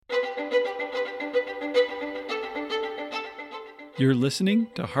You're listening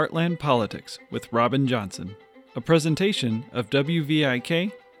to Heartland Politics with Robin Johnson, a presentation of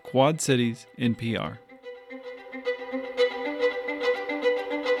WVIK Quad Cities NPR.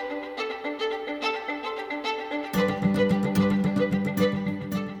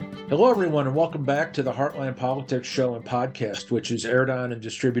 Hello, everyone, and welcome back to the Heartland Politics Show and Podcast, which is aired on and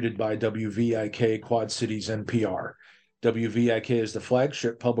distributed by WVIK Quad Cities NPR. WVIK is the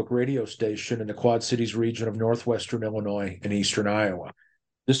flagship public radio station in the Quad Cities region of northwestern Illinois and eastern Iowa.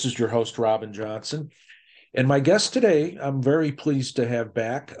 This is your host, Robin Johnson. And my guest today, I'm very pleased to have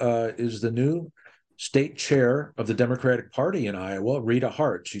back, is the new state chair of the Democratic Party in Iowa, Rita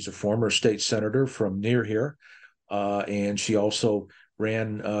Hart. She's a former state senator from near here, and she also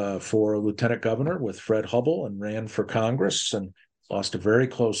ran for lieutenant governor with Fred Hubbell and ran for Congress and lost a very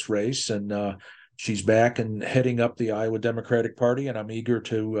close race. And she's back and heading up the Iowa Democratic Party, and I'm eager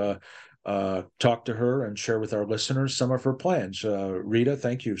to talk to her and share with our listeners some of her plans. Rita,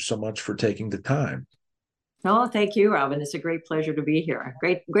 thank you so much for taking the time. Oh, thank you, Robin. It's a great pleasure to be here.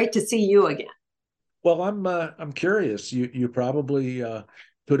 Great to see you again. Well, I'm curious. You probably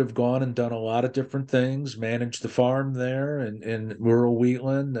could have gone and done a lot of different things, managed the farm there in rural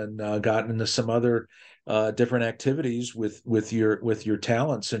Wheatland, and gotten into some other different activities with your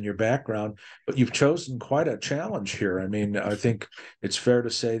talents and your background. But you've chosen quite a challenge here. I mean, I think it's fair to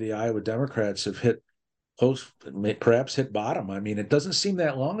say the Iowa Democrats have perhaps hit bottom. I mean, it doesn't seem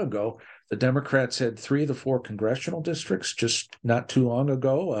that long ago. The Democrats had 3 of the 4 congressional districts just not too long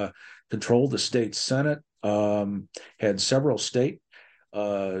ago, controlled the state Senate, had several state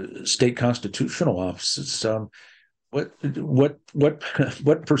constitutional offices.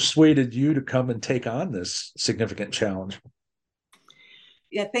 What persuaded you to come and take on this significant challenge?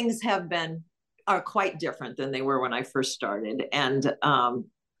 Yeah, things are quite different than they were when I first started, and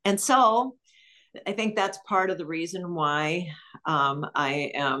so I think that's part of the reason why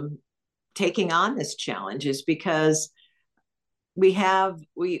I am taking on this challenge, is because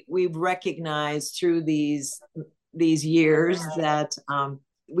we've recognized through these years that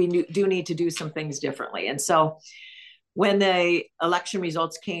we do need to do some things differently. And so when the election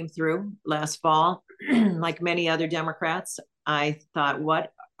results came through last fall, like many other Democrats, I thought,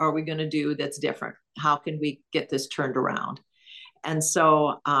 what are we going to do that's different? How can we get this turned around? And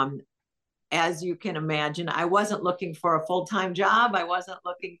so as you can imagine, I wasn't looking for a full-time job. I wasn't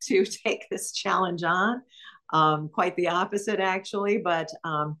looking to take this challenge on. Quite the opposite, actually. But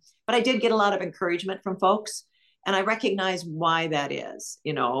I did get a lot of encouragement from folks. And I recognize why that is,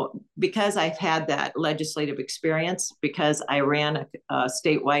 because I've had that legislative experience, because I ran a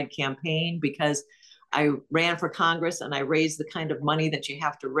statewide campaign, because I ran for Congress and I raised the kind of money that you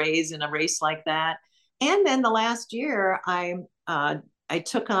have to raise in a race like that. And then the last year, I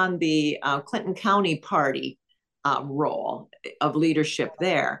took on the Clinton County Party role of leadership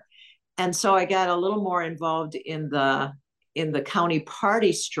there. And so I got a little more involved in the county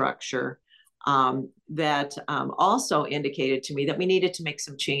party structure that also indicated to me that we needed to make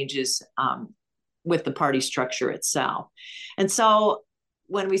some changes with the party structure itself. And so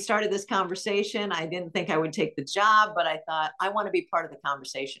when we started this conversation, I didn't think I would take the job, but I thought I want to be part of the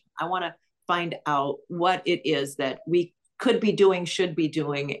conversation. I want to find out what it is that we could be doing, should be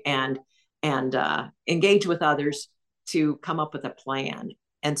doing, and engage with others to come up with a plan.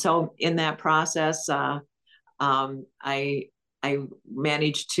 And so in that process, I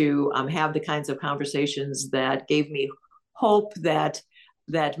managed to have the kinds of conversations that gave me hope that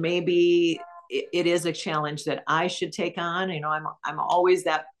maybe it is a challenge that I should take on. I'm always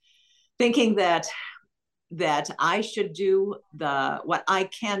thinking that I should do what I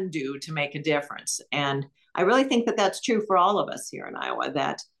can do to make a difference. And I really think that that's true for all of us here in Iowa,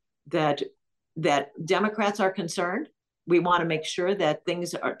 that Democrats are concerned. We want to make sure that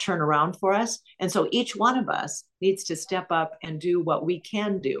things turn around for us. And so each one of us needs to step up and do what we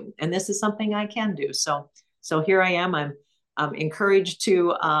can do. And this is something I can do. So here I am. I'm encouraged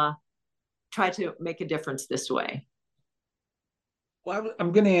to try to make a difference this way. Well,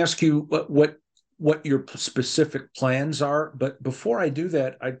 I'm going to ask you what your specific plans are. But before I do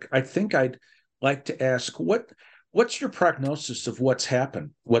that, I think I'd like to ask, what's your prognosis of what's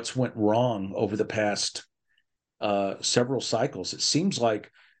happened, what's went wrong over the past several cycles? It seems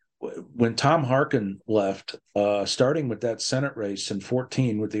like when Tom Harkin left, starting with that Senate race in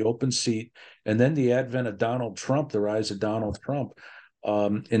 2014 with the open seat, and then the advent of Donald Trump, the rise of Donald Trump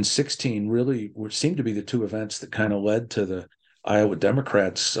in 2016, really seemed to be the 2 events that kind of led to the Iowa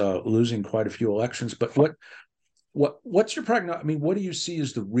Democrats losing quite a few elections. But what's your prognosis? I mean, what do you see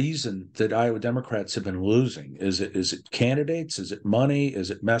as the reason that Iowa Democrats have been losing? Is it candidates? Is it money?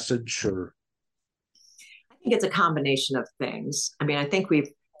 Is it message? Or think it's a combination of things. I mean, I think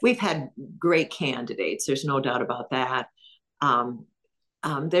we've had great candidates. There's no doubt about that.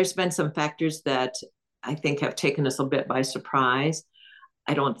 There's been some factors that I think have taken us a bit by surprise.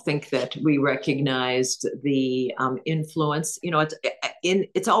 I don't think that we recognized the influence. You know,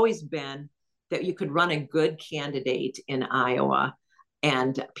 it's always been that you could run a good candidate in Iowa,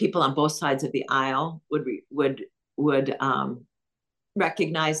 and people on both sides of the aisle would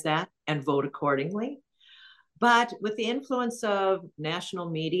recognize that and vote accordingly. But with the influence of national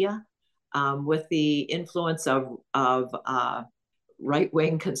media, with the influence of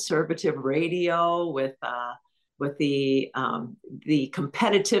right-wing conservative radio, with the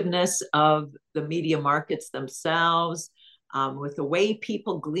competitiveness of the media markets themselves, with the way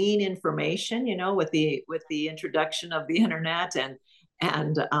people glean information, you know, with the introduction of the internet and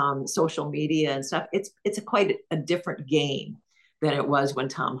social media and stuff, it's quite a different game than it was when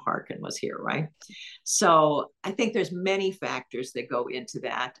Tom Harkin was here, right? So I think there's many factors that go into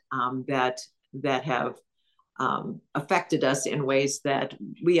that that have affected us in ways that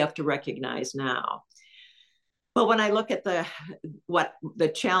we have to recognize now. But when I look at what the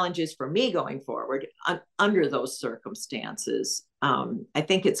challenges for me going forward under those circumstances, I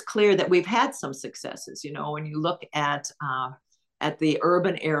think it's clear that we've had some successes. You know, when you look at the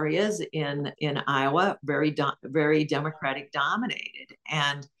urban areas in Iowa, very Democratic dominated,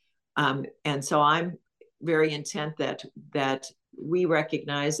 and so I'm very intent that we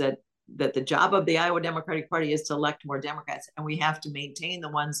recognize that the job of the Iowa Democratic Party is to elect more Democrats, and we have to maintain the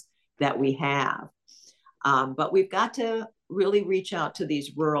ones that we have. But we've got to really reach out to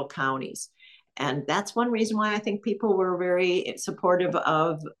these rural counties. And that's one reason why I think people were very supportive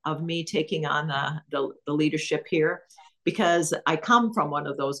of me taking on the leadership here, because I come from one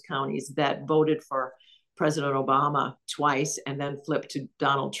of those counties that voted for President Obama twice and then flipped to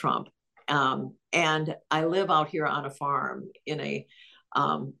Donald Trump. And I live out here on a farm in a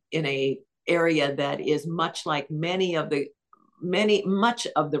area that is much like much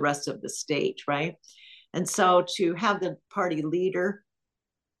of the rest of the state, right? And so to have the party leader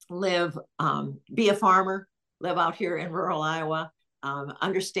be a farmer, live out here in rural Iowa,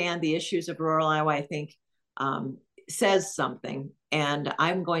 understand the issues of rural Iowa, I think says something. And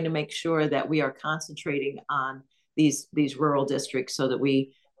I'm going to make sure that we are concentrating on these rural districts so that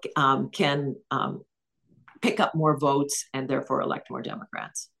we can pick up more votes and therefore elect more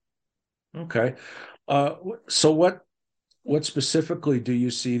Democrats. Okay. So what specifically do you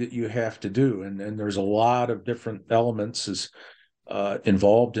see that you have to do? And there's a lot of different elements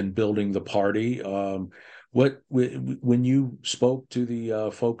involved in building the party. When you spoke to the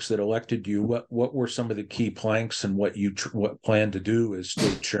folks that elected you, what were some of the key planks and what plan to do as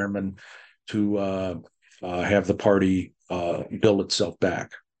state chairman to have the party build itself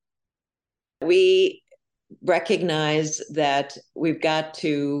back? We recognize that we've got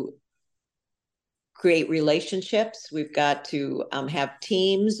to create relationships. We've got to have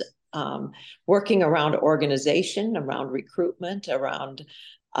teams working around organization, around recruitment, around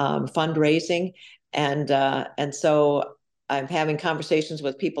fundraising. And so I'm having conversations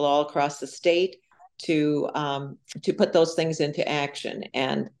with people all across the state to put those things into action.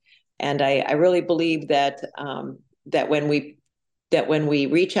 And I really believe that when we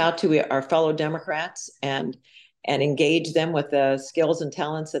reach out to our fellow Democrats and engage them with the skills and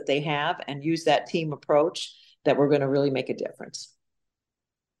talents that they have and use that team approach, that we're going to really make a difference.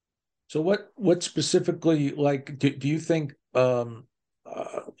 So what specifically, like, do you think,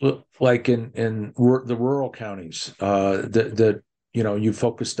 like in the rural counties that you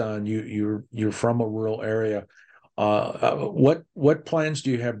focused on, you're from a rural area, what plans do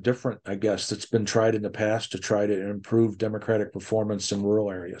you have different, I guess, that's been tried in the past to try to improve Democratic performance in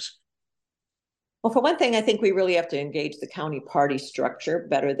rural areas? Well, for one thing, I think we really have to engage the county party structure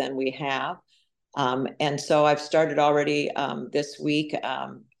better than we have. And so I've started already this week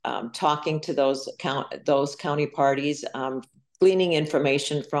talking to those county parties, gleaning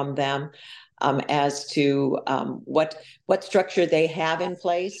information from them as to what structure they have in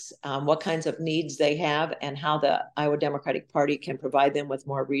place, what kinds of needs they have, and how the Iowa Democratic Party can provide them with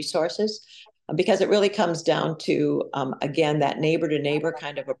more resources. Because it really comes down to, again, that neighbor-to-neighbor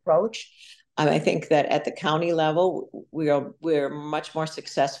kind of approach. I think that at the county level, we're much more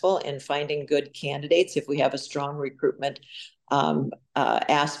successful in finding good candidates if we have a strong recruitment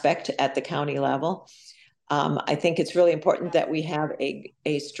aspect at the county level. I think it's really important that we have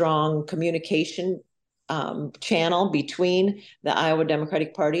a strong communication channel between the Iowa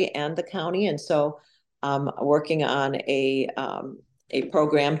Democratic Party and the county. And so working on a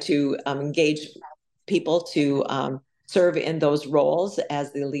program to engage people to serve in those roles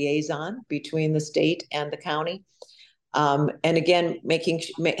as the liaison between the state and the county. And again,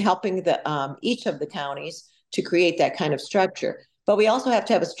 helping each of the counties to create that kind of structure. But we also have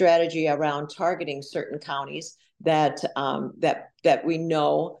to have a strategy around targeting certain counties that we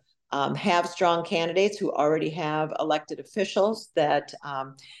know have strong candidates who already have elected officials. That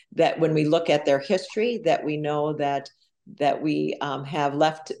when we look at their history, that we know that we have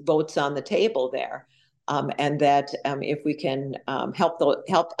left votes on the table there, and that if we can help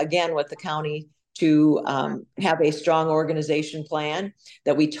again with the county to have a strong organization plan,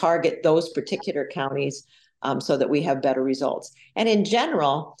 that we target those particular counties so that we have better results. And in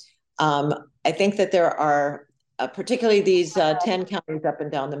general, I think that there are particularly these 10 counties up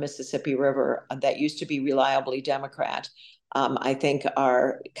and down the Mississippi River that used to be reliably Democrat, I think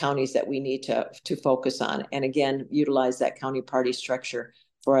are counties that we need to focus on. And again, utilize that county party structure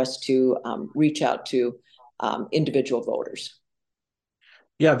for us to reach out to individual voters.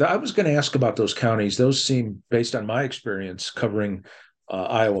 Yeah, I was going to ask about those counties. Those seem, based on my experience covering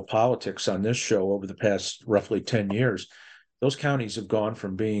Iowa politics on this show over the past roughly 10 years, those counties have gone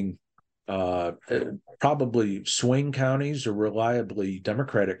from being probably swing counties or reliably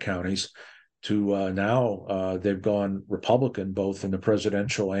Democratic counties to now they've gone Republican, both in the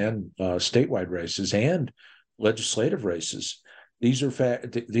presidential and statewide races and legislative races. These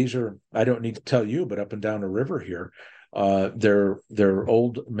are I don't need to tell you, but up and down the river here, they're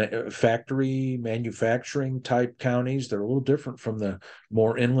old factory manufacturing type counties. They're a little different from the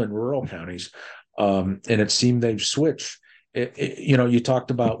more inland rural counties, and it seemed they've switched. You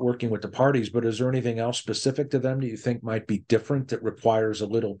talked about working with the parties, but is there anything else specific to them that you think might be different that requires a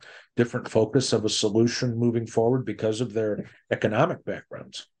little different focus of a solution moving forward because of their economic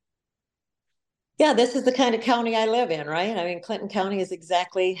backgrounds? Yeah, this is the kind of county I live in, right? I mean, Clinton County is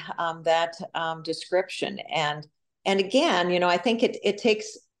exactly that description. And again, I think it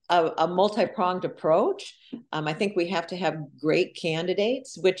takes a multi-pronged approach. I think we have to have great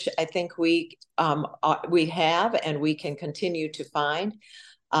candidates, which I think we have and we can continue to find.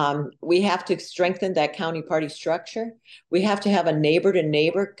 We have to strengthen that county party structure. We have to have a neighbor to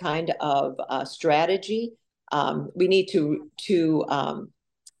neighbor kind of strategy. We need to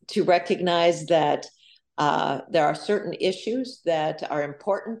recognize that there are certain issues that are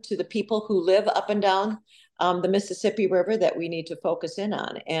important to the people who live up and down the Mississippi River that we need to focus in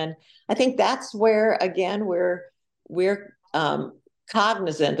on. And I think that's where, again, we're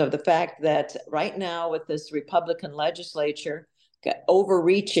cognizant of the fact that right now with this Republican legislature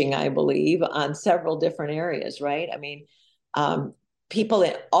overreaching, I believe, on several different areas, right? I mean, people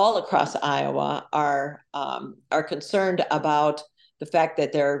all across Iowa are concerned about the fact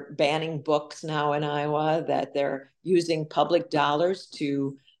that they're banning books now in Iowa, that they're using public dollars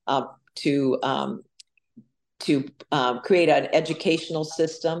to create an educational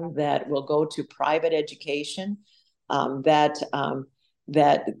system that will go to private education, that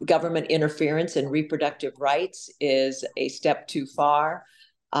government interference in reproductive rights is a step too far.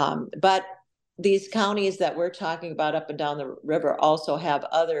 But these counties that we're talking about up and down the river also have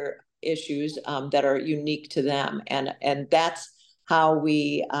other issues that are unique to them. And that's how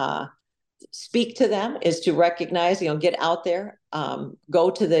we speak to them, is to recognize, get out there,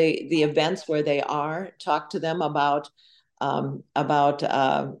 go to the events where they are, talk to them about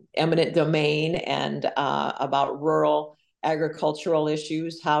eminent domain and about rural agricultural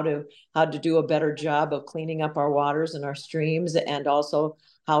issues, how to do a better job of cleaning up our waters and our streams, and also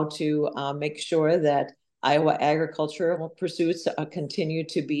how to make sure that Iowa agricultural pursuits continue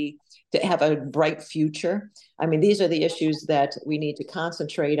to have a bright future. I mean, these are the issues that we need to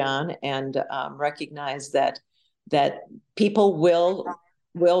concentrate on and recognize that people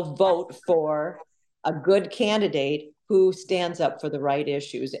will vote for a good candidate who stands up for the right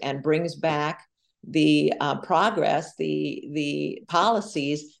issues and brings back the progress, the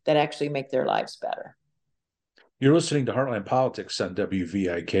policies that actually make their lives better. You're listening to Heartland Politics on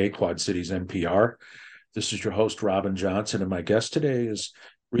WVIK, Quad Cities NPR. This is your host, Robin Johnson, and my guest today is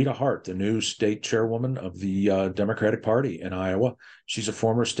Rita Hart, the new state chairwoman of the Democratic Party in Iowa. She's a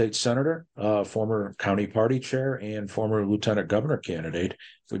former state senator, former county party chair, and former lieutenant governor candidate.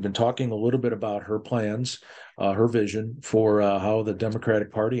 We've been talking a little bit about her plans, her vision for how the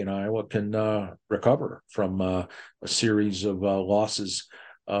Democratic Party in Iowa can recover from a series of losses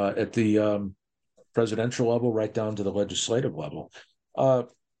at the presidential level right down to the legislative level. I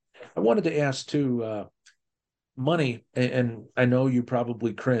wanted to ask, too, money, and I know you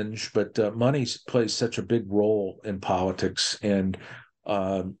probably cringe, but money plays such a big role in politics. And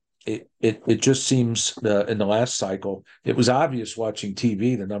it just seems in the last cycle, it was obvious watching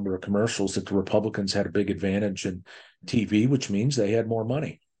TV, the number of commercials, that the Republicans had a big advantage in TV, which means they had more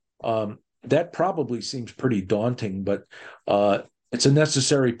money. That probably seems pretty daunting, but it's a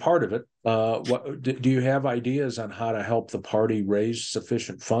necessary part of it. Do you have ideas on how to help the party raise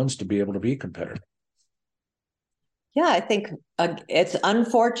sufficient funds to be able to be competitive? Yeah, I think it's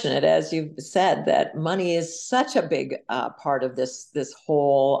unfortunate, as you've said, that money is such a big part of this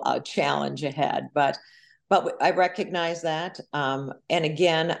whole challenge ahead. But I recognize that, and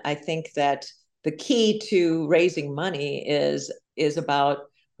again, I think that the key to raising money is about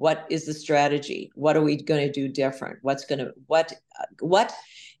what is the strategy. What are we going to do different? What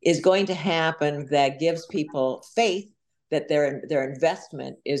is going to happen that gives people faith that their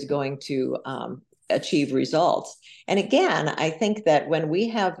investment is going to achieve results. And again, I think that when we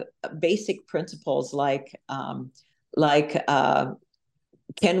have basic principles like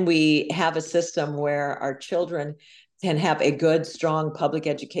can we have a system where our children can have a good, strong public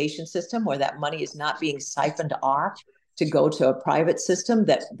education system where that money is not being siphoned off to go to a private system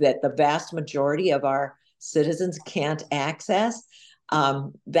that the vast majority of our citizens can't access?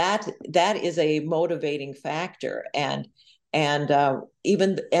 That is a motivating factor. And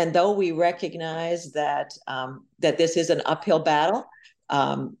though we recognize that this is an uphill battle,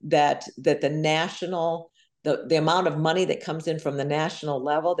 that the amount of money that comes in from the national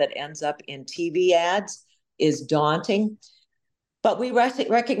level that ends up in TV ads is daunting. But we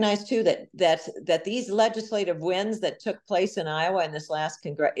recognize too that these legislative wins that took place in Iowa in this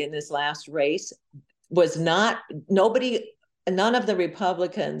last race was not none of the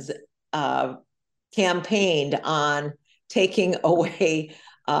Republicans campaigned on taking away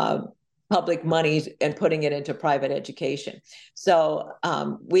public money and putting it into private education. So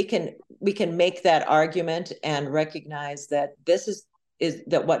we can make that argument and recognize that this is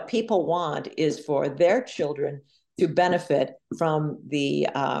that what people want is for their children to benefit from the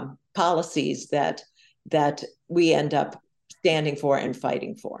policies that we end up standing for and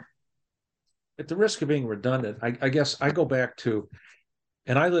fighting for. At the risk of being redundant, I guess I go back to,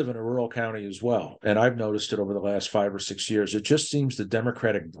 and I live in a rural county as well, and I've noticed it over the last 5 or 6 years. It just seems the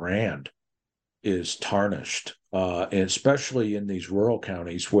Democratic brand is tarnished, and especially in these rural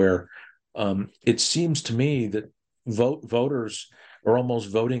counties where it seems to me that voters are almost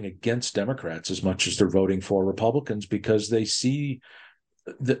voting against Democrats as much as they're voting for Republicans because they see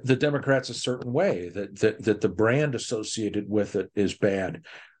the Democrats a certain way, that the brand associated with it is bad.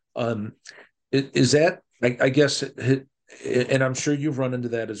 Is that, I guess, and I'm sure you've run into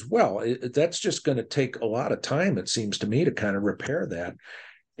that as well. That's just going to take a lot of time, it seems to me, to kind of repair that.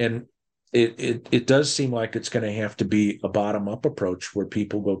 And it does seem like it's going to have to be a bottom-up approach where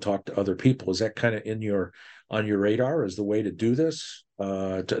people go talk to other people. Is that kind of on your radar as the way to do this,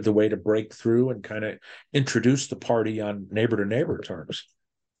 the way to break through and kind of introduce the party on neighbor-to-neighbor terms?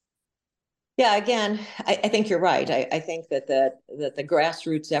 Yeah, again, I think you're right. I think that the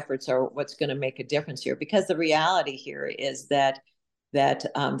grassroots efforts are what's going to make a difference here, because the reality here is that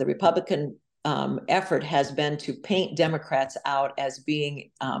the Republican effort has been to paint Democrats out as being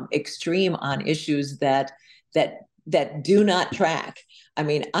extreme on issues that do not track. I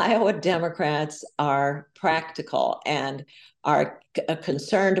mean, Iowa Democrats are practical and are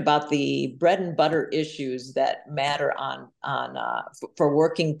concerned about the bread and butter issues that matter for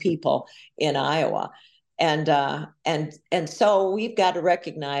working people in Iowa, and so we've got to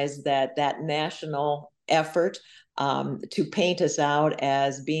recognize that national effort to paint us out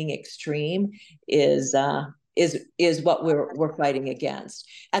as being extreme is what we're fighting against.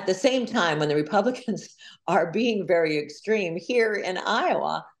 At the same time, when the Republicans are being very extreme here in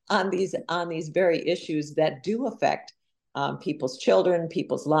Iowa on these very issues that do affect people's children,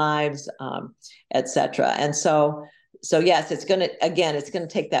 people's lives, et cetera. And so yes, it's going to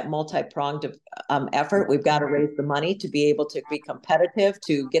take that multi-pronged effort. We've got to raise the money to be able to be competitive,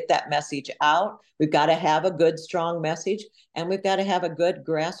 to get that message out. We've got to have a good, strong message, and we've got to have a good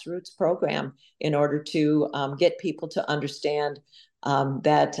grassroots program in order to get people to understand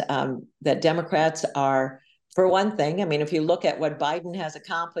that Democrats are, for one thing, I mean, if you look at what Biden has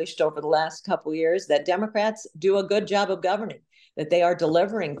accomplished over the last couple of years, that Democrats do a good job of governing, that they are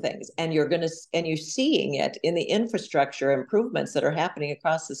delivering things, and you're seeing it in the infrastructure improvements that are happening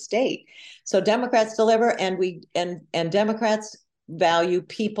across the state. So Democrats deliver, and Democrats value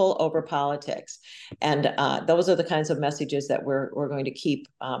people over politics, and those are the kinds of messages that we're going to keep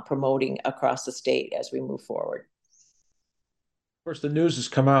promoting across the state as we move forward. Of course, the news has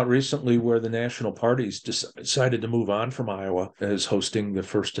come out recently where the national parties decided to move on from Iowa as hosting the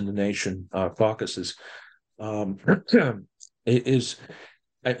First in the Nation caucuses.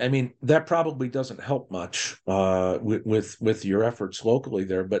 I mean, that probably doesn't help much with your efforts locally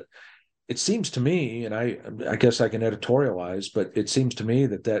there, but it seems to me, and I guess I can editorialize, but it seems to me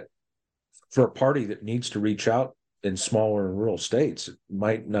that for a party that needs to reach out in smaller and rural states, it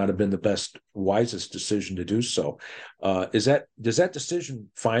might not have been the best, wisest decision to do so. Does that decision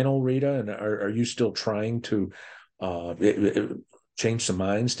final, Rita? And are you still trying to change some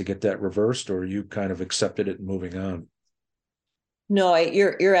minds to get that reversed, or you kind of accepted it and moving on? No,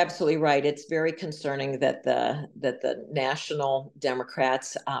 you're absolutely right. It's very concerning that the National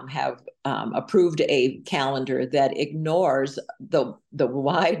Democrats have approved a calendar that ignores the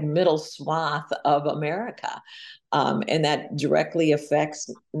wide middle swath of America, and that directly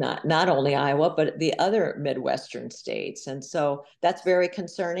affects not only Iowa but the other Midwestern states. And so that's very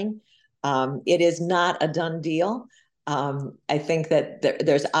concerning. It is not a done deal. I think that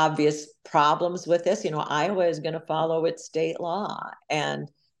there's obvious problems with this. You know, Iowa is going to follow its state law, and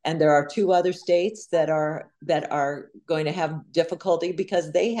there are two other states that are going to have difficulty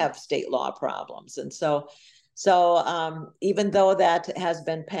because they have state law problems. And so even though that has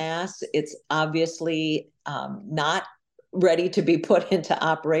been passed, it's obviously not ready to be put into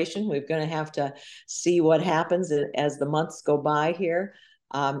operation. We're going to have to see what happens as the months go by here.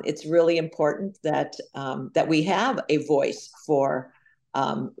 It's really important that we have a voice for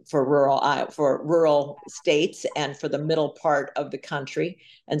rural states and for the middle part of the country,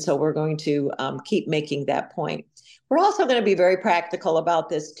 and so we're going to keep making that point. We're also going to be very practical about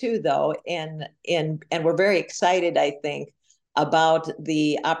this too, though, and we're very excited, I think, about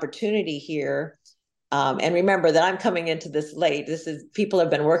the opportunity here. And remember that I'm coming into this late. People have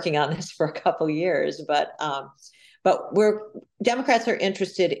been working on this for a couple of years, but Democrats are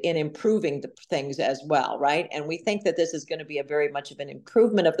interested in improving the things as well, right? And we think that this is going to be a very much of an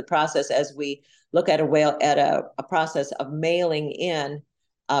improvement of the process as we look at a process of mailing in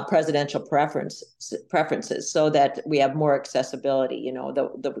presidential preferences, so that we have more accessibility. You know,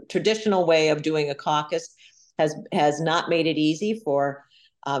 the traditional way of doing a caucus has not made it easy for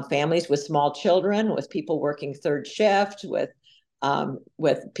families with small children, with people working third shift, with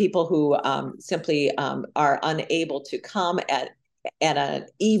people who simply are unable to come at an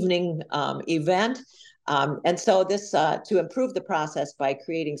evening event. And so this to improve the process by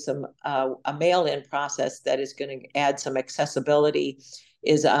creating a mail-in process that is going to add some accessibility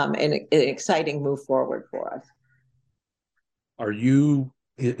is an exciting move forward for us.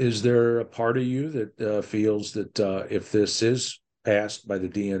 Is there a part of you that feels that if this is passed by the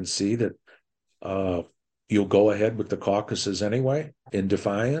DNC, that you'll go ahead with the caucuses anyway, in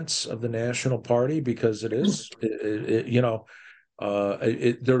defiance of the National Party? Because it is,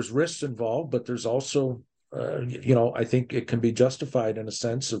 there's risks involved, but there's also, I think it can be justified in a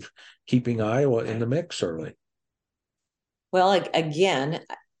sense of keeping Iowa in the mix early. Well, again,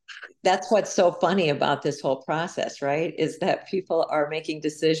 that's what's so funny about this whole process, right? Is that people are making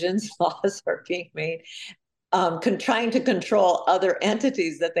decisions, laws are being made, trying to control other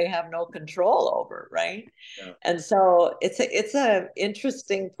entities that they have no control over, right? Yeah. And so it's a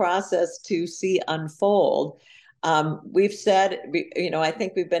interesting process to see unfold. We've said, I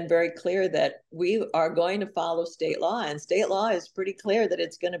think we've been very clear that we are going to follow state law, and state law is pretty clear that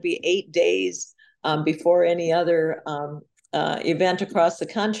it's going to be 8 days before any other event across the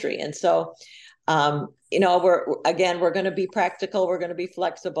country. And so, we're going to be practical, we're going to be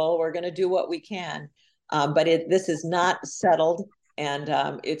flexible, we're going to do what we can. But this is not settled,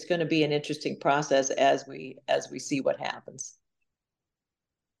 and it's going to be an interesting process as we see what happens.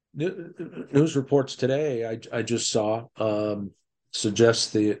 News reports today I just saw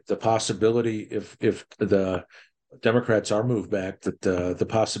suggest the possibility, if the Democrats are moved back, that the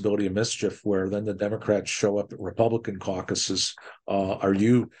possibility of mischief, where then the Democrats show up at Republican caucuses.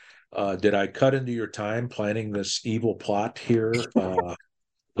 Did I cut into your time planning this evil plot here?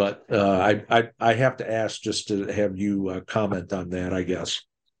 But I have to ask just to have you comment on that, I guess.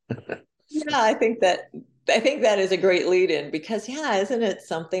 Yeah, I think that is a great lead-in, because isn't it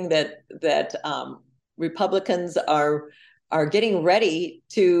something that Republicans are getting ready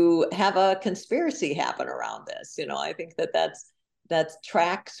to have a conspiracy happen around this? I think that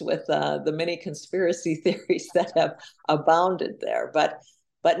tracks with the many conspiracy theories that have abounded there. But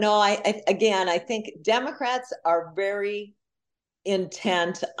no, I think Democrats are very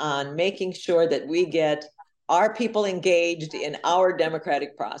intent on making sure that we get our people engaged in our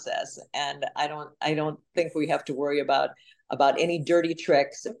democratic process, and I don't think we have to worry about any dirty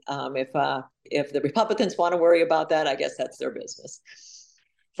tricks. If the Republicans want to worry about that, I guess that's their business.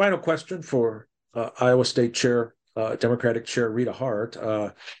 Final question for Iowa State Chair, Democratic Chair Rita Hart.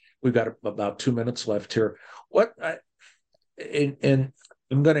 We've got about 2 minutes left here. And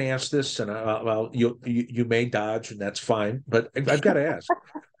I'm going to ask this, and you may dodge, and that's fine. But I've got to ask,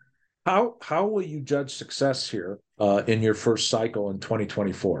 how will you judge success here in your first cycle in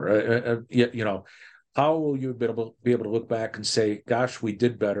 2024? How will you be able to look back and say, "Gosh, we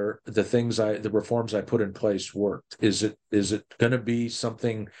did better. The reforms I put in place worked." Is it going to be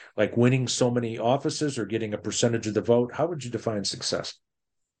something like winning so many offices or getting a percentage of the vote? How would you define success?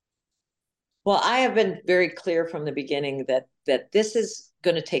 Well, I have been very clear from the beginning that this is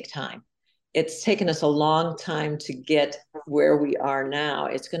going to take time. It's taken us a long time to get where we are now.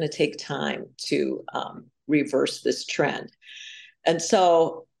 It's going to take time to reverse this trend, and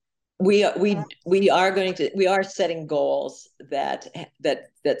so we are setting goals that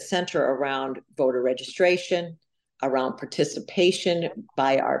center around voter registration, around participation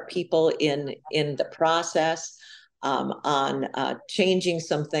by our people in the process, on changing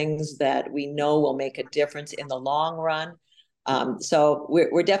some things that we know will make a difference in the long run. So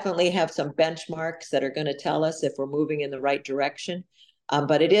we definitely have some benchmarks that are going to tell us if we're moving in the right direction.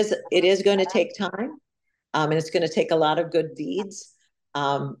 But it is going to take time, and it's going to take a lot of good deeds.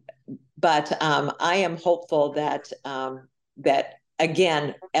 But I am hopeful that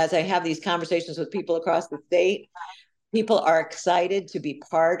again, as I have these conversations with people across the state, people are excited to be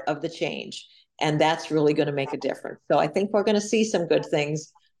part of the change, and that's really going to make a difference. So I think we're going to see some good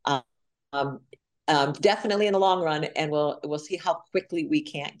things, definitely in the long run, and we'll see how quickly we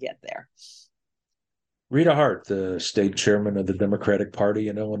can't get there. Rita Hart, the state chairman of the Democratic Party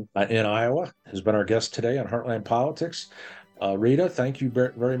in Iowa, has been our guest today on Heartland Politics. Rita, thank you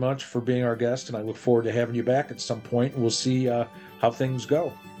very much for being our guest, and I look forward to having you back at some point. We'll see how things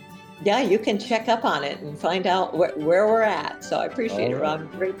go. Yeah, you can check up on it and find out where we're at. So I appreciate it, Rob.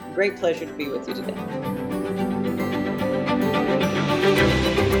 Great pleasure to be with you today.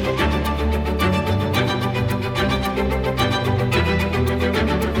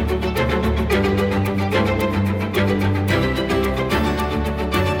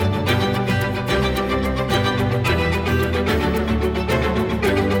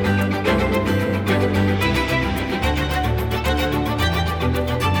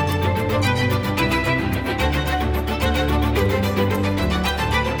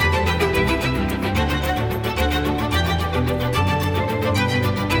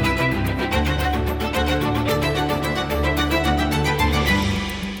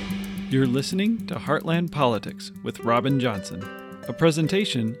 You're listening to Heartland Politics with Robin Johnson, a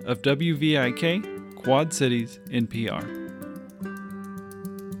presentation of WVIK Quad Cities NPR.